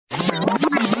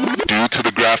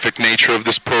graphic nature of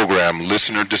this program,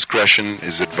 listener discretion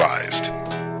is advised.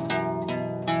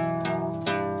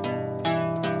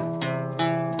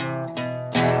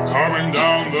 Coming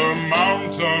down the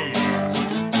mountain,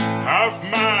 half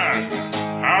man,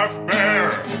 half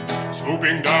bear,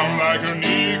 swooping down like an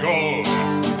eagle.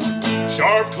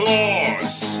 Sharp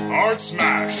claws, hard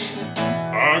smash,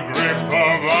 a grip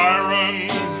of iron.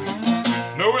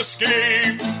 No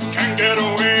escape, can't get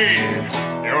away.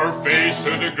 You're faced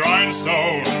to the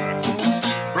grindstone.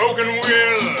 Broken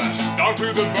will, down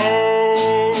to the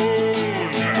bone.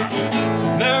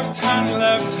 Left hand,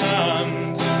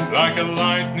 like a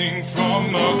lightning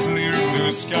from a clear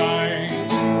blue sky.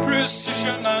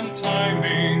 Precision and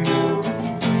timing,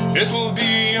 it will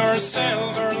be your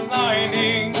silver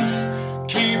lining.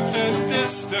 Keep the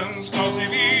distance, cause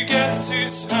if he gets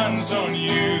his hands on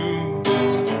you,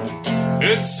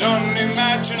 it's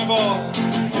unimaginable,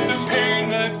 the pain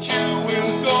that you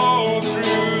will go through.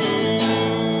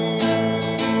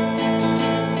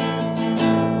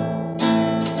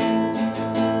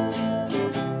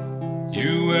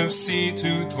 UFC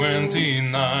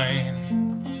 229.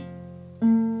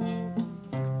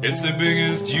 It's the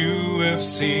biggest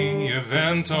UFC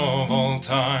event of all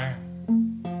time.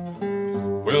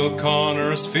 Will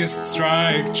Connor's fist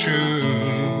strike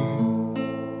true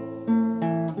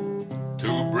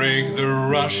to break the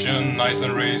Russian ice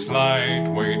and race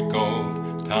lightweight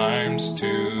gold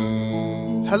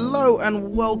 ×2? Hello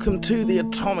and welcome to the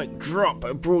Atomic Drop,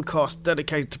 a broadcast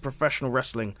dedicated to professional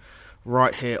wrestling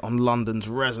right here on London's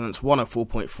Resonance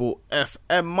 104.4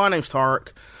 FM. My name's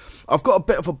Tarek. I've got a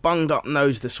bit of a bunged up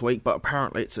nose this week, but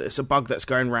apparently it's a bug that's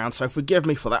going round, so forgive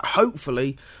me for that.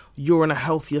 Hopefully you're in a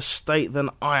healthier state than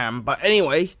I am. But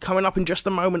anyway, coming up in just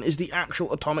a moment is the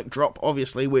actual Atomic Drop,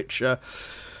 obviously, which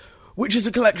is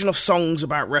a collection of songs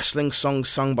about wrestling, songs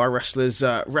sung by wrestlers,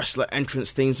 wrestler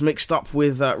entrance themes, mixed up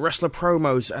with wrestler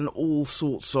promos and all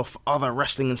sorts of other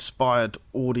wrestling-inspired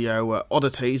audio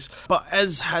oddities. But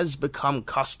as has become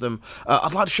custom,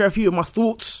 I'd like to share a few of my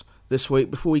thoughts this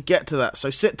week before we get to that, so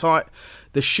sit tight.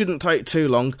 This shouldn't take too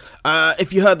long.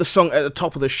 If you heard the song at the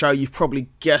top of the show, you've probably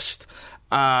guessed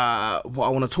what I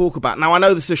want to talk about. Now, I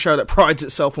know this is a show that prides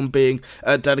itself on being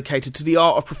dedicated to the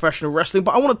art of professional wrestling,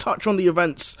 but I want to touch on the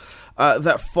events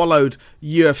that followed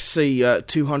UFC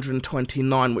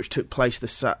 229, which took place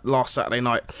this last Saturday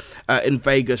night in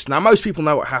Vegas. Now, most people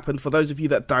know what happened. For those of you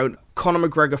that don't, Conor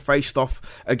McGregor faced off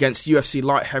against UFC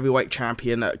light heavyweight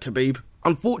champion Khabib.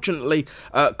 Unfortunately,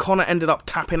 Conor ended up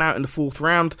tapping out in the fourth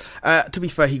round. To be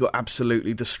fair, he got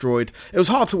absolutely destroyed. It was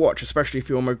hard to watch, especially if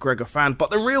you're a McGregor fan. But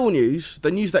the real news,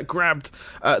 the news that grabbed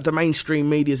the mainstream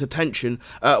media's attention,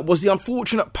 was the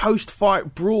unfortunate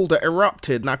post-fight brawl that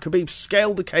erupted. Now, Khabib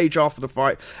scaled the cage after the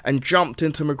fight and jumped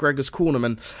into McGregor's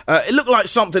cornerman. It looked like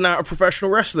something out of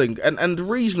professional wrestling, and the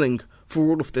reasoning for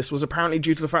all of this was apparently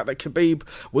due to the fact that Khabib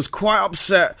was quite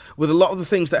upset with a lot of the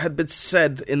things that had been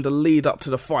said in the lead up to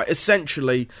the fight,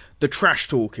 essentially the trash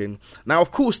talking. Now,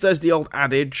 of course, there's the old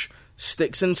adage,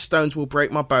 sticks and stones will break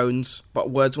my bones, but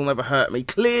words will never hurt me.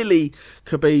 Clearly,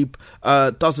 Khabib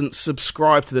doesn't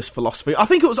subscribe to this philosophy. I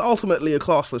think it was ultimately a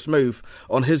classless move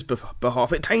on his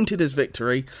behalf. It tainted his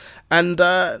victory, and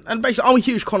basically, I'm a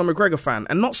huge Conor McGregor fan,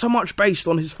 and not so much based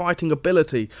on his fighting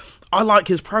ability. I like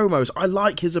his promos. I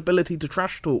like his ability to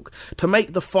trash talk, to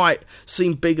make the fight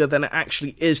seem bigger than it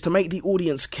actually is, to make the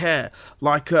audience care.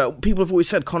 Like, people have always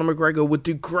said Conor McGregor would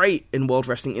do great in World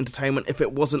Wrestling Entertainment if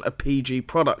it wasn't a PG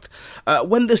product.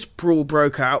 When this brawl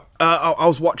broke out, I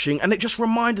was watching, and it just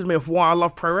reminded me of why I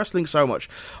love pro wrestling so much.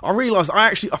 I realised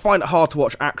I find it hard to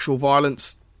watch actual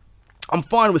violence. I'm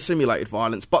fine with simulated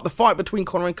violence, but the fight between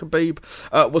Conor and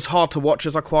Khabib was hard to watch,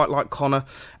 as I quite like Conor,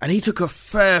 and he took a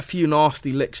fair few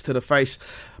nasty licks to the face.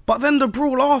 But then the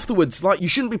brawl afterwards, like, you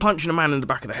shouldn't be punching a man in the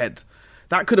back of the head.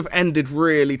 That could have ended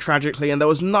really tragically, and there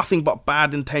was nothing but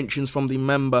bad intentions from the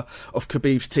member of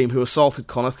Khabib's team who assaulted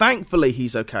Conor. Thankfully,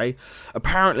 he's okay.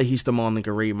 Apparently, he's demanding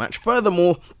a rematch.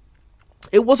 Furthermore,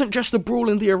 it wasn't just a brawl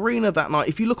in the arena that night.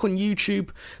 If you look on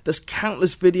YouTube, there's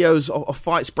countless videos of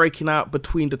fights breaking out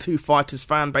between the two fighters'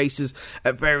 fan bases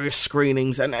at various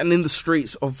screenings and in the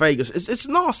streets of Vegas. It's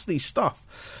nasty stuff.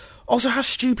 Also, how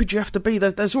stupid do you have to be?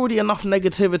 There's already enough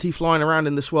negativity flying around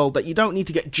in this world that you don't need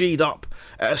to get G'd up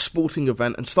at a sporting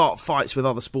event and start fights with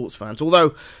other sports fans.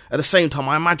 Although, at the same time,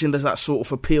 I imagine there's that sort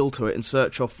of appeal to it in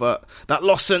search of that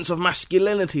lost sense of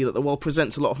masculinity that the world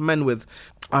presents a lot of men with.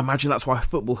 I imagine that's why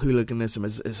football hooliganism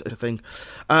is a thing.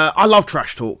 I love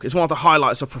trash talk. It's one of the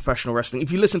highlights of professional wrestling.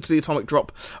 If you listen to the Atomic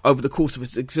Drop over the course of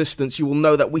its existence, you will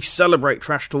know that we celebrate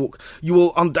trash talk. You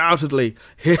will undoubtedly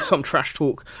hear some trash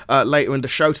talk later in the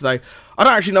show today. I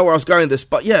don't actually know where I was going with this,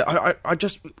 but yeah, I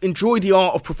just enjoy the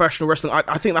art of professional wrestling.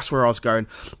 I think that's where I was going.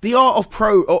 The art of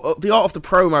the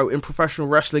promo in professional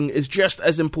wrestling is just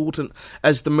as important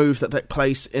as the moves that take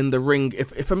place in the ring.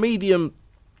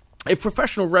 If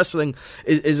professional wrestling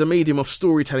is a medium of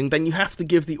storytelling, then you have to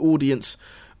give the audience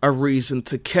a reason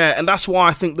to care, and that's why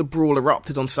I think the brawl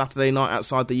erupted on Saturday night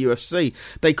outside the UFC.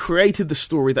 They created the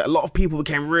story that a lot of people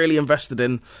became really invested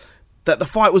in, that the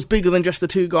fight was bigger than just the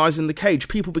two guys in the cage.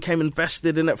 People became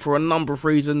invested in it for a number of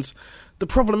reasons. The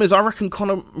problem is, I reckon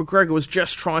Conor McGregor was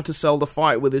just trying to sell the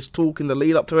fight with his talk in the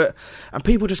lead up to it, and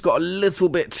people just got a little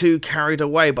bit too carried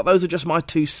away, but those are just my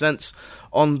 2 cents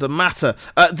on the matter.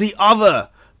 The other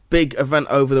big event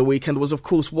over the weekend was, of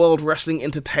course, World Wrestling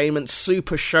Entertainment's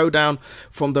Super Showdown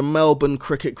from the Melbourne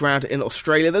Cricket Ground in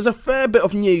Australia. There's a fair bit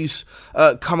of news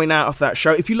coming out of that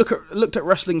show. If you looked at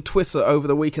wrestling Twitter over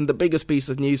the weekend, the biggest piece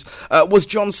of news was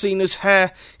John Cena's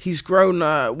hair. He's grown.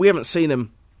 We haven't seen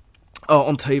him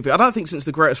on TV, I don't think since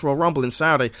the Greatest Royal Rumble in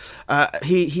Saudi.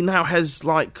 He now has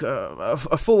like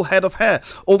a full head of hair.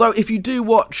 Although if you do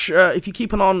watch, if you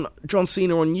keep an eye on John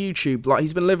Cena on YouTube, like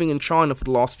he's been living in China for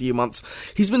the last few months,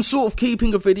 he's been sort of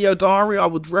keeping a video diary. I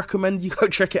would recommend you go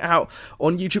check it out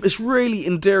on YouTube. It's really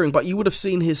endearing, but you would have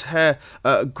seen his hair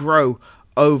grow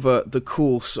over the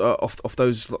course of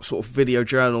those sort of video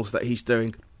journals that he's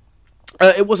doing.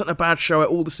 It wasn't a bad show at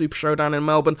all, the Super Showdown in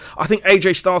Melbourne. I think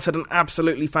AJ Styles had an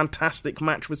absolutely fantastic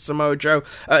match with Samoa Joe.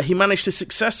 He managed to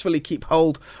successfully keep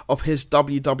hold of his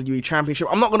WWE Championship.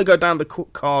 I'm not going to go down the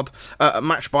card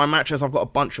match by match, as I've got a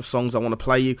bunch of songs I want to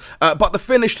play you. But the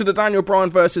finish to the Daniel Bryan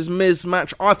versus Miz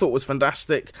match I thought was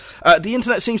fantastic. The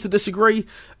internet seems to disagree,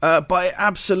 but it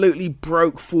absolutely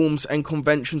broke forms and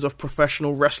conventions of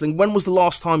professional wrestling. When was the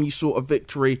last time you saw a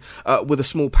victory with a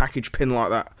small package pin like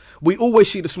that? We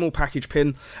always see the small package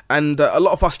pin, and a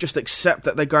lot of us just accept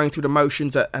that they're going through the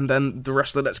motions, and then the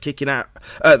wrestler that's kicking out,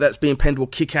 that's being pinned, will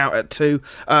kick out at 2.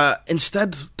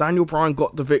 Instead, Daniel Bryan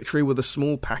got the victory with a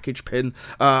small package pin.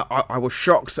 I was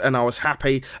shocked and I was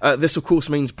happy. This, of course,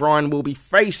 means Bryan will be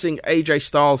facing AJ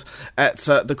Styles at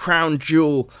the Crown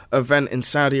Jewel event in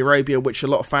Saudi Arabia, which a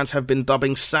lot of fans have been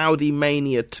dubbing Saudi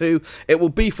Mania 2. It will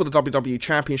be for the WWE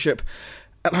Championship.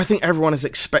 And I think everyone is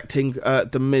expecting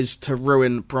The Miz to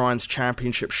ruin Bryan's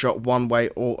championship shot one way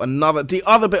or another. The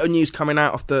other bit of news coming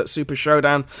out of the Super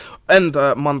Showdown and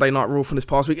Monday Night Raw from this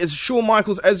past week is Shawn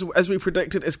Michaels, as we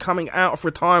predicted, is coming out of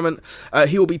retirement.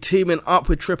 He will be teaming up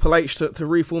with Triple H to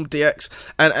reform DX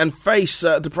and face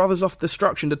the Brothers of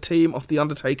Destruction, the team of The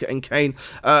Undertaker and Kane,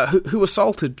 who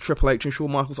assaulted Triple H and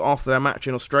Shawn Michaels after their match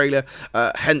in Australia,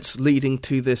 hence leading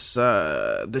to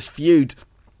this feud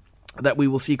that we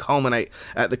will see culminate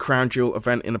at the Crown Jewel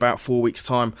event in about 4 weeks'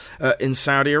 time in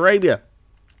Saudi Arabia.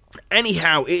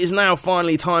 Anyhow, it is now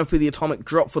finally time for the Atomic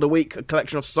Drop for the week, a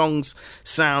collection of songs,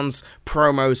 sounds,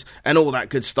 promos, and all that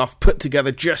good stuff put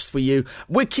together just for you.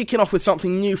 We're kicking off with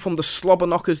something new from the Slobber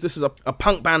Knockers. This is a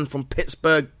punk band from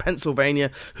Pittsburgh,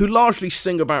 Pennsylvania, who largely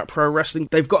sing about pro wrestling.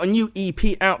 They've got a new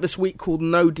EP out this week called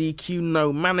No DQ,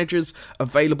 No Managers,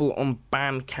 available on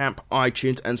Bandcamp,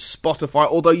 iTunes, and Spotify.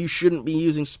 Although you shouldn't be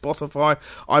using Spotify,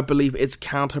 I believe it's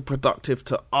counterproductive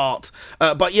to art.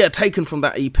 But yeah, taken from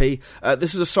that EP,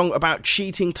 this is a song about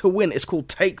cheating to win. It's called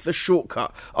Take the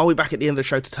Shortcut. I'll be back at the end of the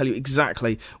show to tell you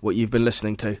exactly what you've been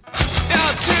listening to.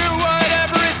 I'll do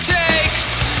whatever it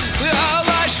takes. I'll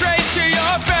lie straight to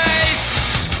your face.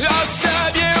 I'll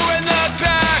stab you in the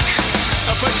back.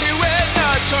 I'll put you in the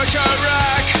torture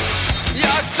rack.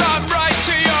 Your thumb right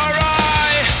to your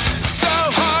eye. So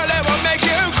hard it will make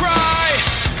you cry.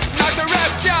 Knock the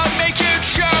ref down, make you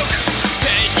choke.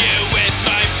 Pin you with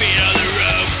my feet on the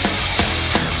ropes.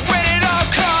 Win at all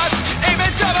costs, even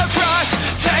double cross.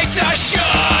 Take the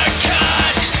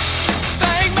shortcut.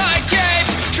 Playing my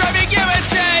games, driving you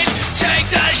insane. Take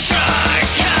the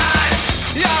shortcut.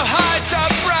 I'll hide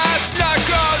some brass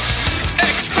knuckles.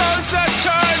 Expose the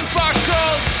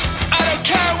turnbuckles. I don't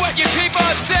care what you people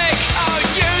think. I'll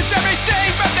use everything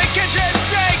but the kitchen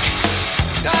sink.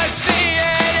 I see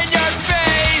it in your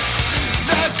face.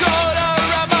 The gold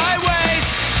around my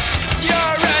waist.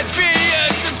 You're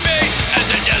envious of me as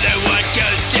another one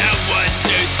goes down. 1,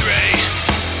 2,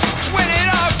 3. Win at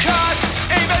all costs,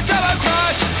 even double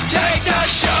cross. Take the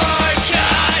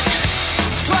shortcut.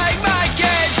 Playing my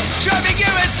games, driving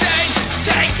you insane.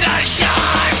 Take the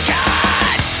shortcut.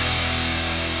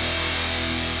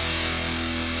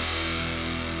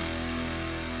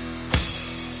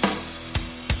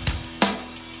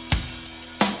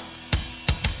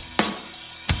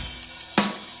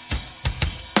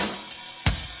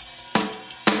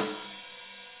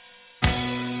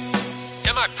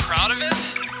 Am I proud of it?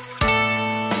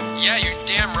 Yeah, you're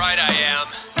damn right I am.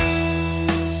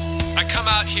 I come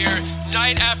out here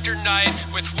night after night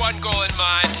with one goal in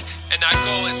mind, and that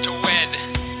goal is to win.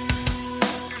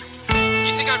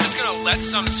 You think I'm just gonna let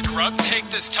some scrub take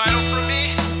this title from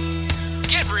me?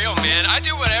 Get real, man. I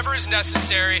do whatever is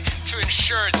necessary to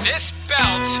ensure this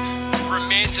belt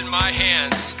remains in my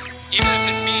hands, even if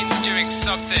it means doing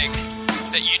something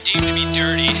that you deem to be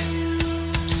dirty.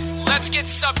 Let's get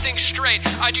something straight.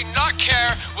 I do not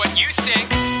care what you think,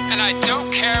 and I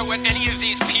don't care what any of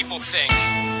these people think.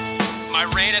 My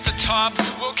reign at the top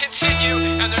will continue,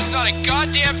 and there's not a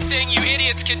goddamn thing you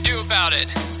idiots can do about it.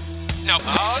 Now,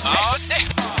 stay.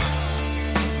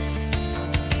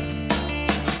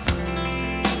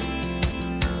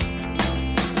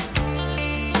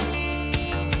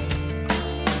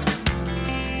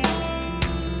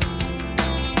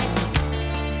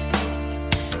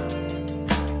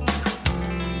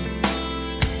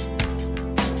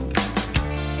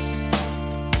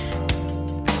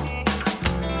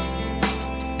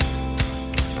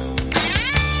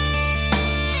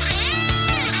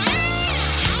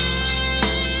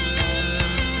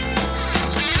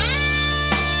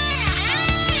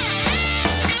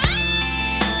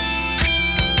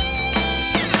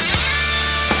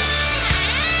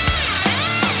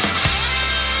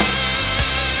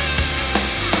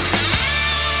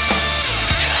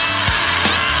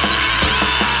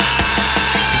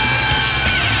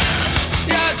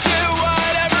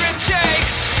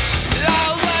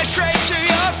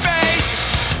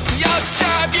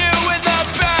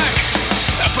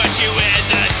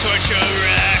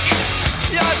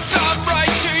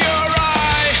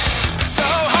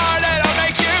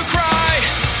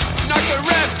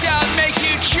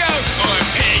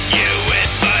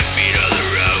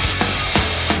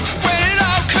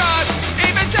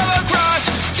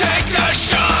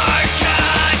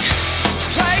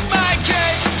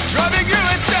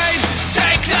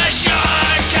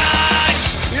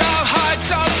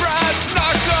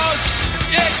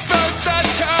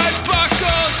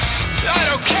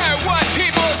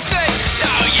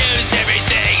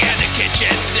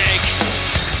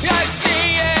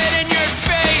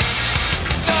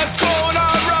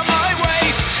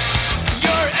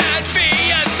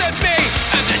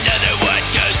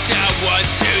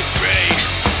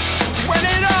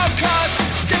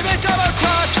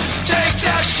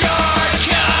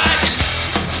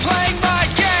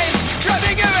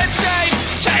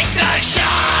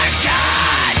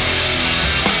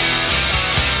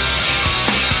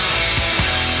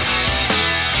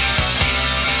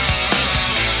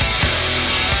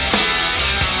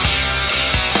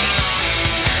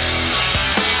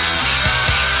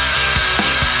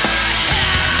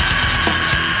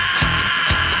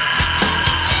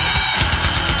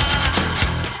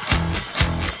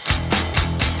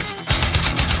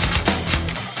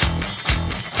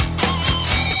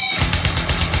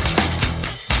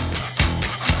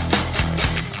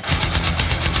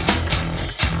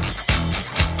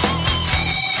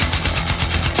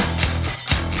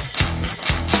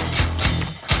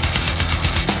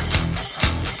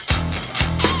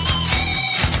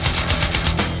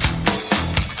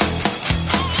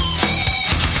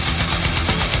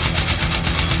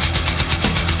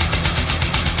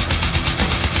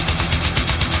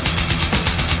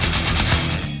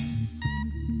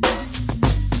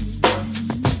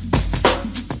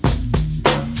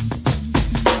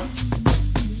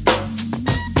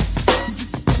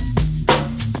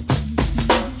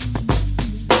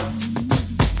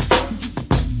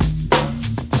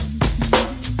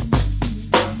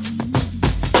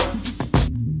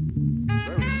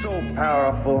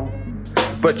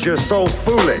 But you're so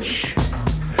foolish.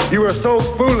 You were so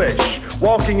foolish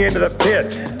walking into the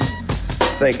pit,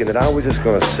 thinking that I was just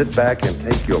going to sit back and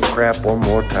take your crap one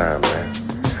more time, man.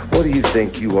 What do you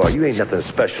think you are? You ain't nothing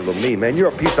special to me, man. You're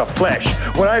a piece of flesh.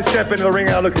 When I step into the ring,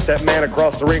 I look at that man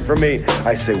across the ring from me.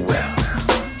 I say, well,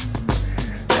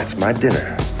 that's my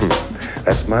dinner.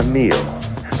 That's my meal.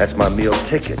 That's my meal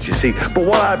ticket, you see. But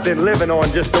what I've been living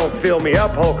on just don't fill me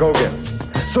up, Hulk Hogan.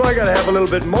 So I got to have a little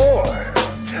bit more.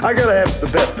 I got to have the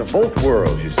best of both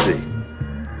worlds, you see.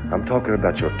 I'm talking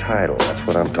about your title. That's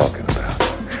what I'm talking about.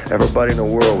 Everybody in the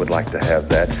world would like to have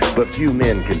that, but few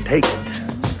men can take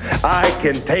it. I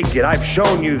can take it. I've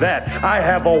shown you that. I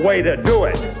have a way to do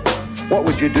it. What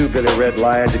would you do, Billy Red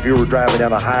Lions, if you were driving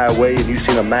down a highway and you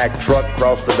seen a Mack truck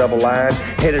cross the double line,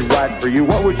 headed right for you?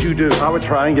 What would you do? I would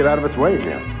try and get out of its way,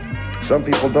 Jim. Some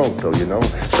people don't, though, you know.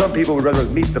 Some people would rather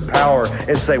meet the power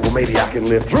and say, well, maybe I can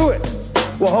live through it.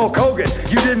 Well, Hulk Hogan,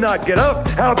 you did not get up.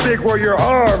 How big were your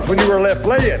arms when you were left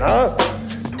laying, huh?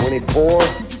 24?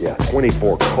 Yeah,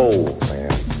 24 cold,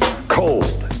 man. Cold.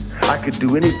 I could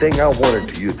do anything I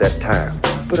wanted to you at that time,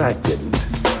 but I didn't.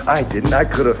 I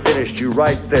could have finished you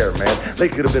right there, man. They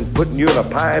could have been putting you in a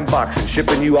pine box and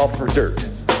shipping you off for dirt.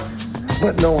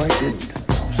 But no, I didn't.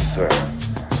 No, sir.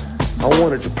 I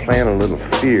wanted to plant a little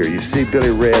fear. You see,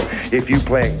 Billy Red, if you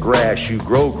plant grass, you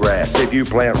grow grass. If you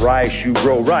plant rice, you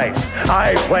grow rice.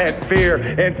 I plant fear,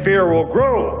 and fear will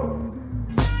grow.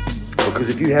 Because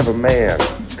if you have a man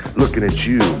looking at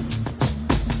you,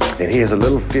 and he has a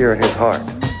little fear in his heart,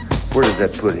 where does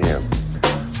that put him?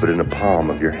 Put in the palm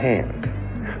of your hand.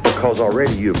 Because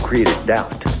already you have created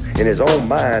doubt in his own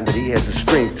mind that he has the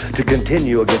strength to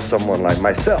continue against someone like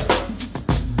myself.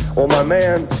 Well, my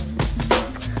man,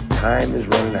 time is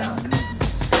running out.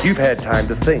 You've had time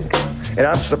to think, and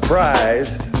I'm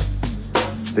surprised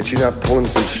that you're not pulling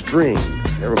some strings.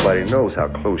 Everybody knows how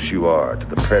close you are to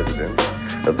the president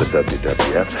of the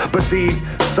WWF. But see,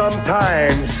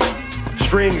 sometimes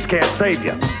strings can't save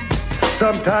you.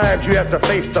 Sometimes you have to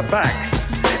face the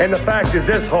facts. And the fact is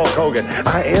this, Hulk Hogan,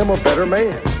 I am a better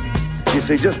man. You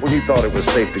see, just when you thought it was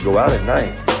safe to go out at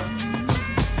night,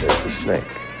 there's the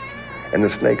snake. And the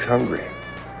snake's hungry.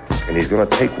 And he's going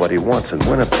to take what he wants in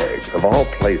Winnipeg, of all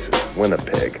places,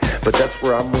 Winnipeg. But that's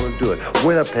where I'm going to do it.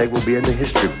 Winnipeg will be in the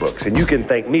history books. And you can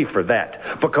thank me for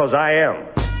that, because I am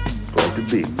going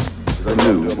to be the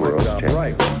new world champion.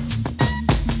 Right.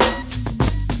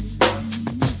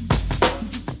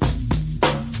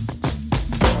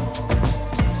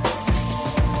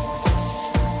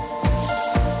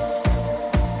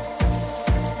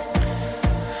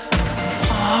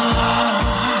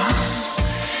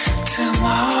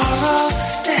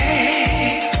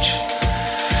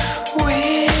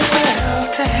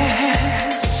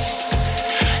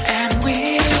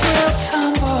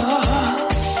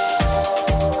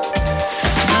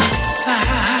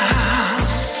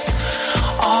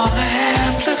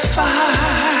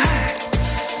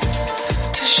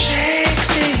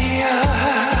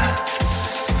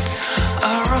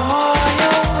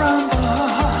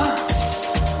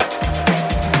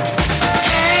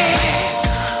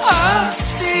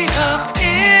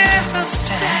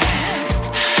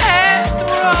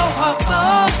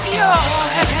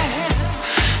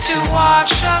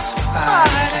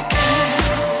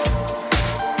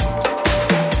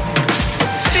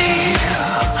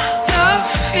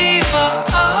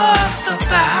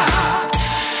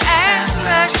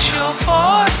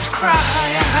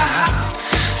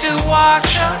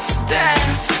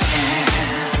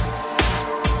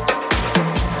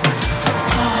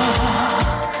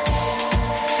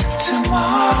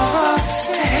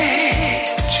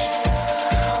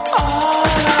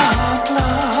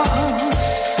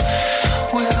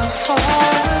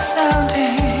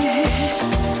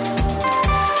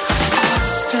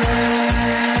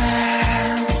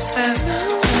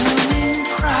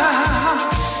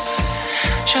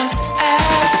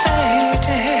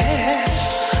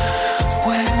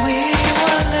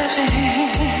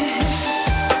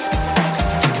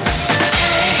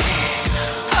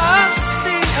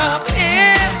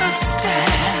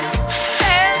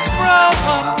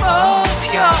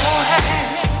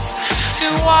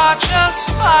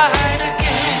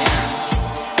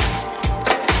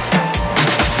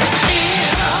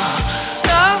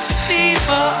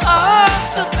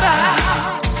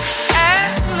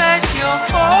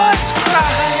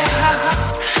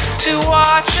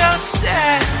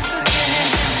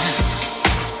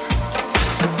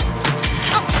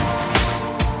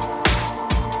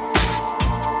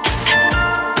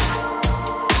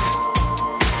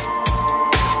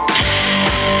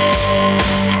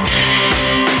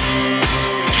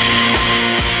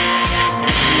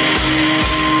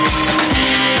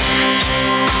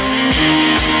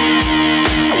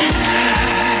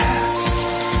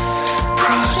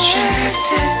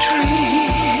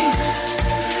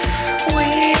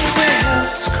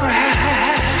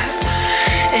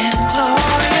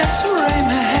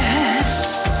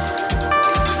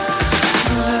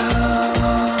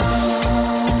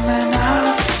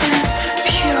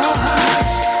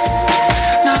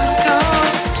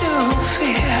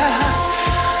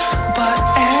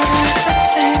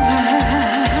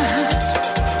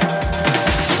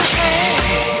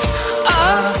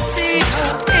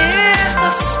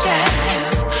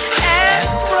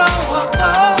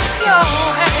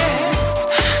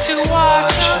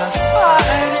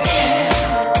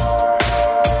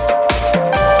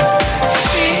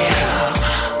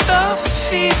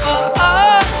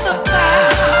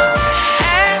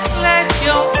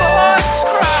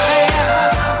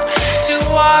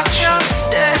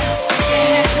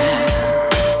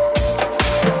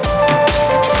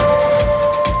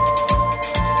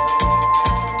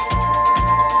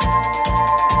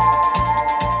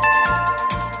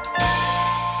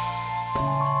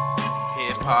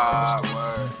 hip-hop.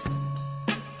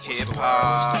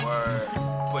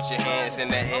 Hip-hop. Put your hands in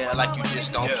the air like you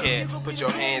just don't care. Put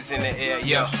your hands in the air,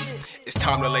 yeah. It's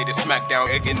time to lay the smack down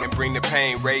again and bring the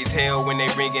pain. Raise hell when they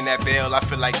ringing that bell. I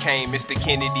feel like Kane, Mr.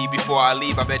 Kennedy. Before I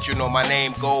leave, I bet you know my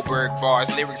name. Goldberg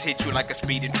bars, lyrics hit you like a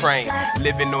speeding train.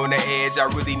 Living on the edge, I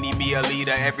really need me a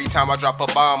leader. Every time I drop a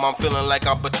bomb, I'm feeling like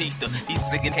I'm Batista. These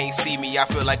niggas can't see me, I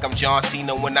feel like I'm John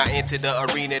Cena. When I enter the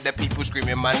arena, the people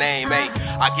screaming my name. Hey,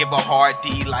 I give a hard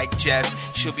D like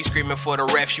Jeff. She'll be screaming for the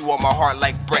ref. She want my heart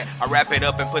like Brett. I wrap it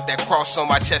up and put that cross on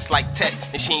my chest like Tess.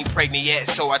 And she ain't pregnant yet,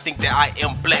 so I think that I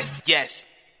am blessed. Yes,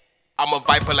 I'm a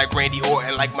viper like Randy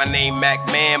Orton, like my name Mac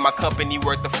Man. My company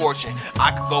worth a fortune.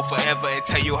 I could go forever and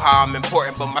tell you how I'm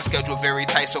important, but my schedule very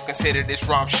tight, so consider this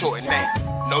rhyme short and name.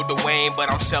 No Dwayne, but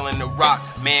I'm selling the rock.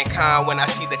 Mankind, when I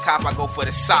see the cop, I go for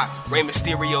the sock. Rey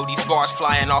Mysterio, these bars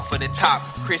flying off of the top.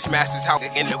 Chris Masters, how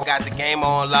again got the game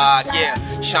on lock.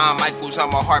 Yeah, Shawn Michaels,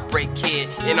 I'm a heartbreak kid,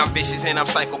 and I'm vicious and I'm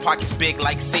psycho. Pockets big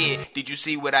like Sid. Did you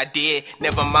see what I did?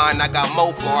 Never mind, I got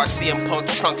more bars. CM Punk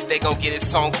trunks, they gon' get his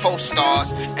song 4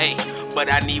 stars. Hey,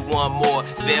 but I need one more.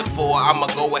 Therefore, I'ma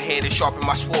go ahead and sharpen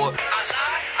my sword.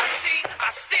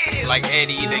 Like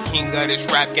Eddie, the king of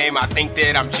this rap game. I think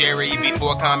that I'm Jerry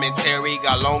before commentary.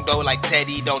 Got long dough like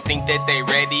Teddy, don't think that they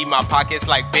ready. My pockets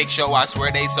like Big Show, I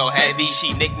swear they so heavy.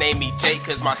 She nicknamed me Jay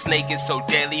cause my snake is so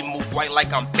deadly. Move white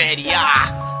like I'm Betty,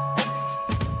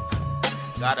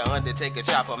 Gotta undertake a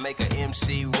chopper, make a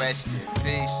MC rest in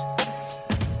peace.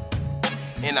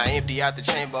 And I empty out the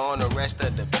chamber on the rest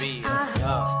of the beat.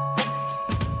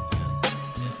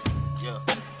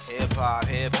 Hip-hop,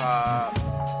 hip-hop.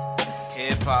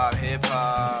 Hip-hop,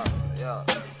 hip-hop, yeah.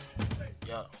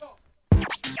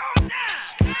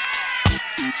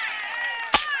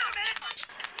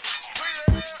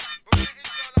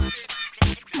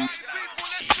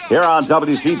 Here on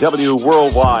WCW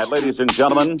Worldwide, ladies and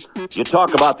gentlemen, you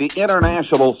talk about the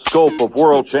international scope of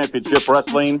World Championship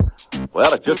Wrestling.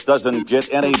 Well, it just doesn't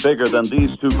get any bigger than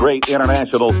these two great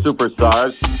international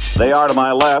superstars. They are to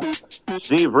my left,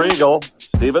 Steve Regal.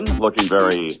 Steven, looking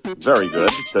very, very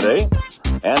good today.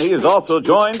 And he is also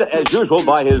joined, as usual,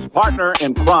 by his partner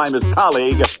in crime, his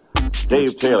colleague,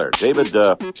 Dave Taylor. David,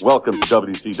 welcome to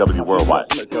WCW Worldwide.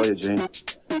 Let me tell you, Gene.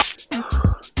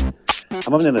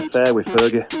 I'm having an affair with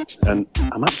Fergie, and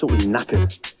I'm absolutely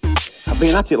knackered. I've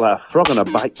been at it like a frog on a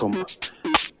bike pump.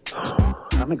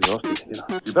 I'm exhausted, you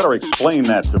know. You better explain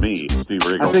that to me, Steve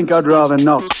Regal. I think I'd rather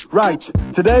not. Right,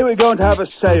 today we're going to have a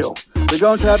sale. We're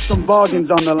going to have some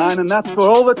bargains on the line, and that's for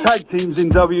all the tag teams in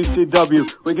WCW.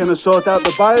 We're going to sort out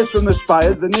the buyers from the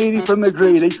spires, the needy from the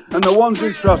greedy, and the ones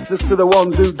who trust us to the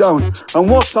ones who don't. And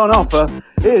what's on offer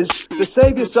is to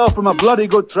save yourself from a bloody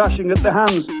good thrashing at the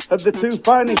hands of the two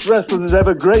finest wrestlers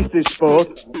ever graced this sport.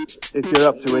 If you're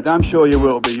up to it, I'm sure you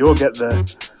will be. You'll get there.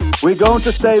 We're going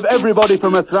to save everybody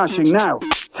from a thrashing now.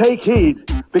 Take heed,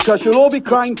 because you'll all be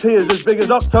crying tears as big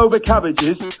as October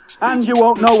cabbages, and you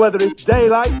won't know whether it's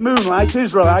daylight, moonlight,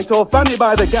 Israelite, or Fanny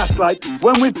by the gaslight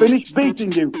when we've finished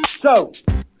beating you. So,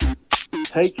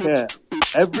 take care.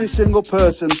 Every single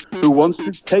person who wants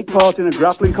to take part in a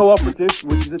grappling cooperative,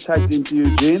 which is a tag team to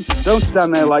Eugene, don't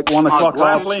stand there like 1 o'clock. A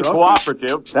grappling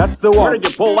cooperative? That's the one. Where did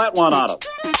you pull that one out of?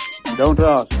 Don't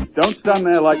ask. Don't stand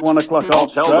there like 1 o'clock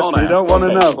off. You don't want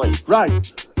to know. Please. Right.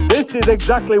 This is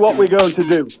exactly what we're going to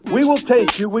do. We will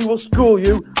take you, we will school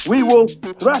you, we will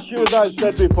thrash you, as I've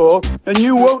said before, and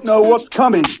you won't know what's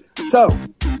coming. So,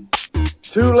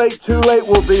 too late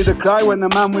will be the cry when the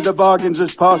man with the bargains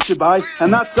has passed you by,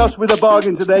 and that's us with a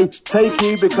bargain today. Take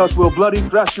heed, because we'll bloody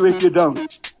thrash you if you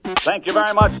don't. Thank you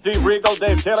very much, Steve Regal.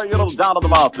 Dave Taylor, you're a little down to the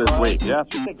mouth this week, yeah?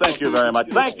 Thank you very much.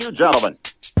 Thank you, gentlemen.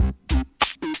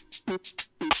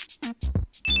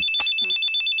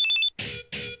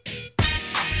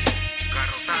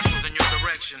 Garrotazos in your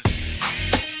direction. I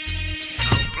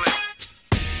don't play.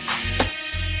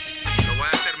 Lo voy a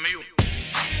hacer mío.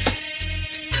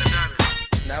 Ya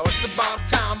sabes. Now it's about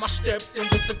time I stepped in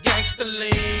with the gangster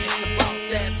lean. It's about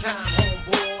that time,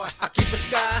 homeboy. I keep it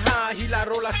sky high y la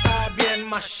rola está bien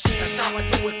machine. That's how I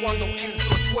do it cuando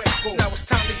entro chueco. Now it's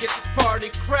time to get this party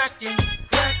cracking.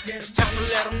 It's time to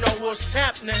let them know what's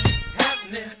happening.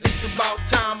 It's about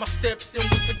time I stepped in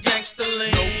with the gangster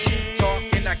lean. No cheap talk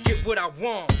and I get what I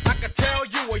want. I can tell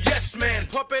you a yes man,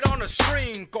 puppet on a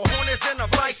string. Cojones in a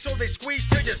vice so they squeeze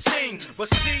till you sing. But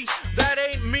see, that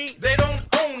ain't me, they don't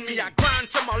own me. I grind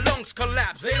till my lungs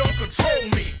collapse, they don't control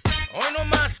me. Hoy no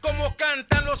más como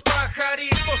cantan los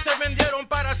pajaritos. Se vendieron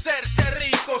para hacerse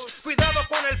ricos. Cuidado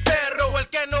con el perro, el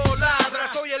que no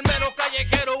ladra. Soy el mero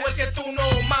callejero, el que tú no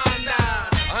mandas.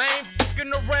 I ain't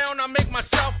fucking around, I make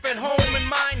myself at home. And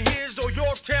mine here's or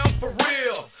your town for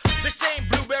real. This ain't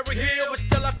blue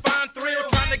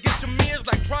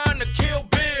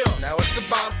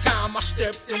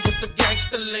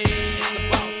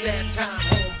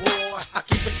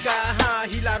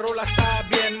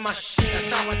machine. That's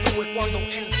how I do it cuando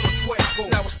entro chueco.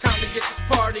 Now it's time to get this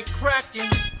party cracking.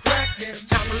 It's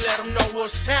time to let them know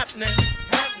what's happening.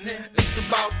 It's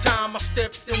about time I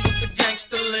stepped in with the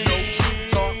gangster lean. No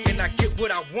cheap talk and I get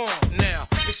what I want. Now,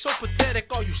 it's so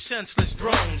pathetic, all you senseless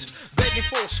drones. Begging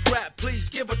for a scrap, please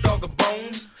give a dog a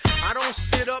bone. I don't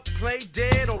sit up, play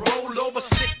dead, or roll over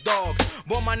sick dog.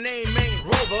 But my name ain't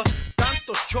Rover.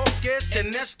 Tantos choques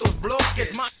en estos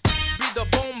bloques. My be the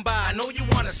bomba, I know you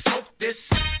wanna smoke this.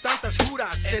 Tantas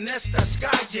juras en estas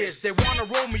calles. They wanna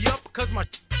roll me up cause my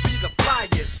be the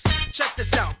flyest. Check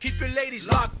this out, keep your ladies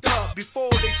locked up. Before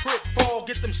they trip, fall,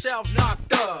 get themselves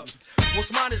knocked up.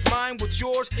 What's mine is mine, what's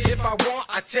yours? If I want,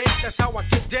 I take, that's how I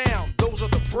get down. Those are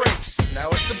the breaks. Now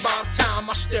it's about time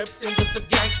I stepped in with the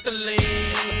gangster lean.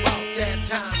 It's about that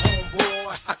time,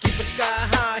 homeboy. I keep it sky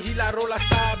high, y la rola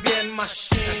está bien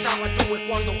machine. That's how I do it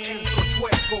cuando entro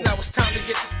chueco. Now it's time to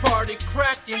get this party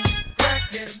cracking.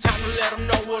 It's time to let them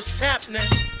know what's happening.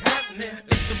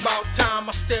 It's about time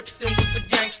I stepped in with the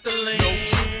gangster lean. No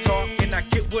cheap talk and I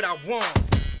get what I want.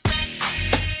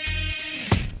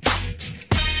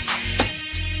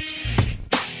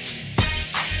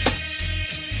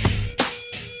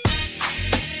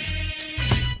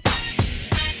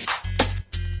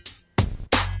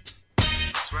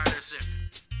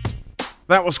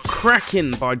 That was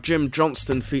Crackin' by Jim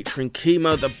Johnston featuring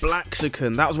Chemo the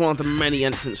Blaxican. That was one of the many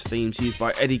entrance themes used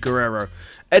by Eddie Guerrero.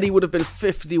 Eddie would have been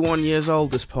 51 years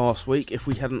old this past week if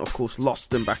we hadn't, of course,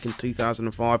 lost him back in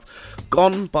 2005.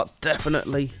 Gone, but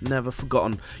definitely never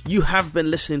forgotten. You have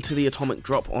been listening to The Atomic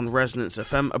Drop on Resonance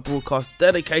FM, a broadcast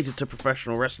dedicated to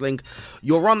professional wrestling.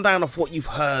 Your rundown of what you've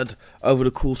heard over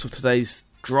the course of today's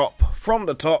drop from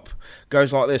the top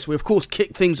goes like this. We of course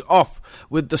kicked things off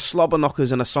with the Slobber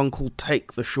Knockers and a song called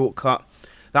Take the Shortcut.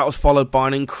 That was followed by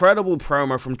an incredible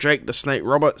promo from Jake the Snake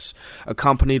Roberts,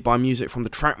 accompanied by music from the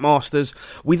Trackmasters.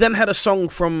 We then had a song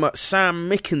from Sam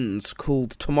Mickens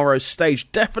called Tomorrow's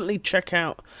Stage. Definitely check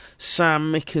out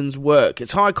Sam Mickens' work.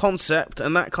 It's high concept,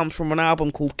 and that comes from an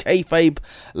album called Kayfabe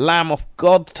Lamb of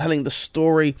God, telling the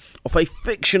story of a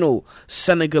fictional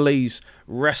Senegalese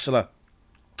wrestler.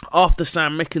 After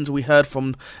Sam Mickens, we heard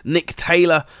from Nick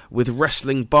Taylor with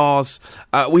Wrestling Bars.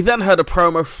 We then heard a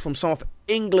promo from some of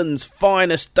England's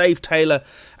finest, Dave Taylor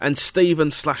and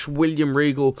Stephen/William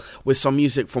Regal, with some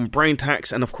music from Brain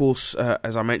Tax. And of course,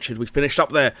 as I mentioned, we finished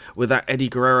up there with that Eddie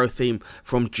Guerrero theme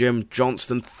from Jim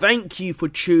Johnston. Thank you for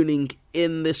tuning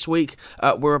in this week.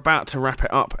 We're about to wrap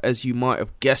it up, as you might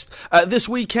have guessed. This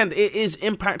weekend it is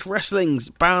Impact Wrestling's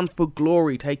Bound for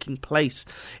Glory taking place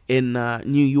in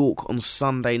New York on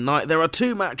Sunday night. There are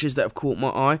two matches that have caught my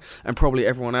eye, and probably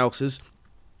everyone else's.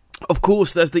 Of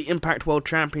course, there's the Impact World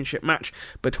Championship match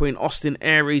between Austin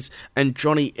Aries and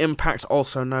Johnny Impact,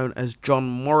 also known as John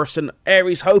Morrison.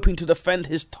 Aries hoping to defend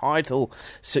his title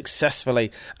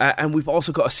successfully. And we've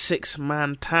also got a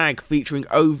six-man tag featuring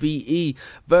OVE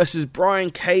versus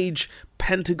Brian Cage,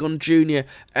 Pentagon Jr.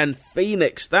 and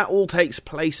Phoenix. That all takes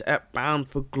place at Bound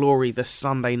for Glory this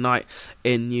Sunday night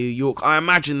in New York. I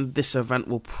imagine this event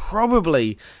will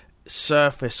probably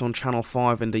surface on Channel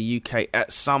 5 in the UK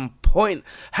at some point.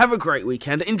 Have a great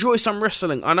weekend. Enjoy some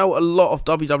wrestling. I know a lot of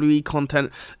WWE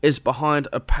content is behind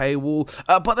a paywall,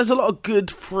 but there's a lot of good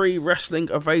free wrestling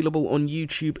available on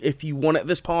YouTube if you want it.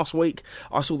 This past week,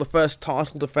 I saw the first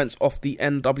title defense of the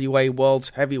NWA World's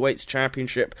Heavyweights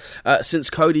Championship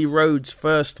since Cody Rhodes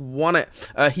first won it.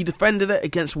 He defended it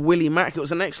against Willie Mack. It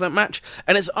was an excellent match,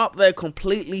 and it's up there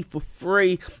completely for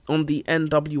free on the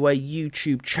NWA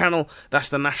YouTube channel. That's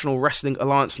the National Wrestling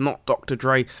Alliance, not Dr.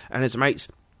 Dre and his mates.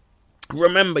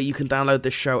 Remember, you can download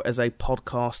this show as a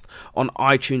podcast on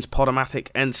iTunes, Podomatic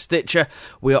and Stitcher.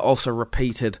 We are also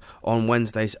repeated on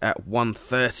Wednesdays at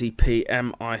 1:30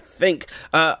 p.m, I think.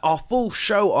 Our full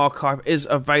show archive is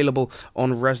available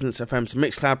on Resonance FM's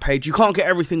Mixcloud page. You can't get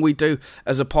everything we do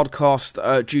as a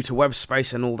podcast due to web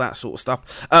space and all that sort of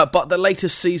stuff. But the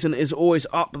latest season is always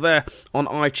up there on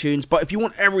iTunes. But if you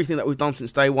want everything that we've done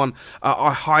since day one,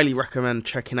 I highly recommend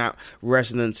checking out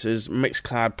Resonance's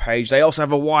Mixcloud page. They also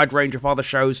have a wide range of other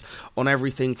shows on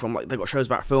everything from, like, they've got shows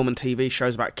about film and TV,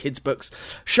 shows about kids books,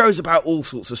 shows about all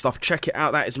sorts of stuff. Check it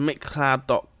out. That is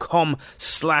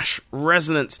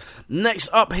mixcloud.com/resonance. Next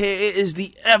up here, it is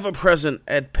the ever-present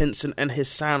Ed Pinson and his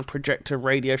Sound Projector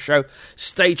radio show.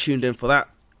 Stay tuned in for that.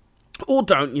 Or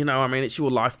don't, you know, I mean, it's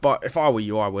your life, but if I were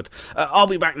you, I would. I'll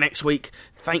be back next week.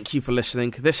 Thank you for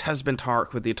listening. This has been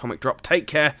Tarek with the Atomic Drop. Take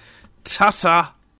care. Ta-ta.